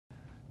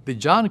The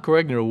John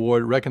Quaregna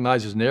Award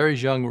recognizes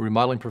NARI's young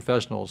remodeling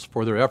professionals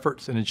for their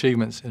efforts and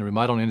achievements in the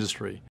remodeling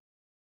industry.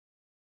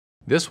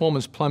 This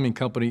woman's plumbing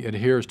company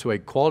adheres to a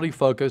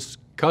quality-focused,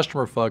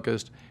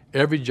 customer-focused,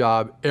 every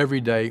job,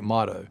 every day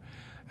motto.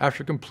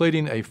 After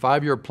completing a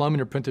 5-year plumbing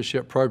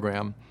apprenticeship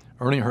program,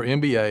 earning her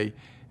MBA,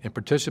 and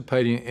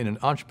participating in an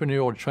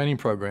entrepreneurial training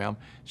program,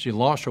 she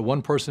launched her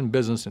one-person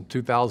business in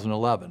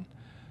 2011.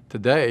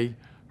 Today,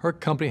 her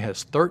company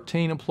has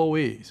 13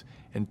 employees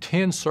and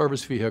 10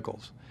 service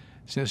vehicles.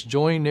 Since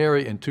joining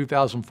NARI in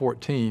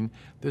 2014,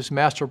 this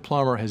master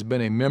plumber has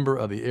been a member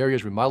of the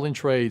area's remodeling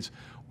trades,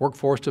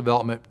 workforce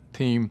development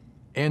team,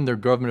 and their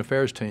government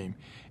affairs team,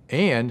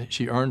 and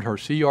she earned her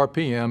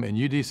CRPM and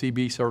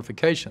UDCP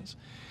certifications.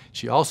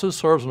 She also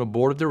serves on the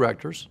board of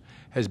directors,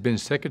 has been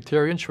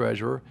secretary and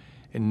treasurer,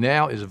 and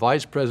now is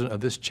vice president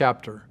of this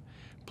chapter.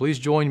 Please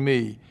join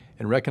me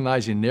in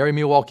recognizing NARI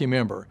Milwaukee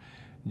member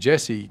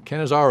Jessie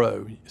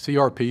Cannizzaro,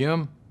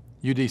 CRPM,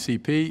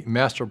 UDCP,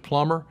 master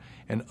plumber,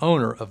 and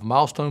owner of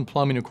Milestone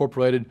Plumbing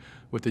Incorporated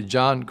with the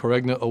John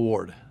Quaregna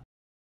Award.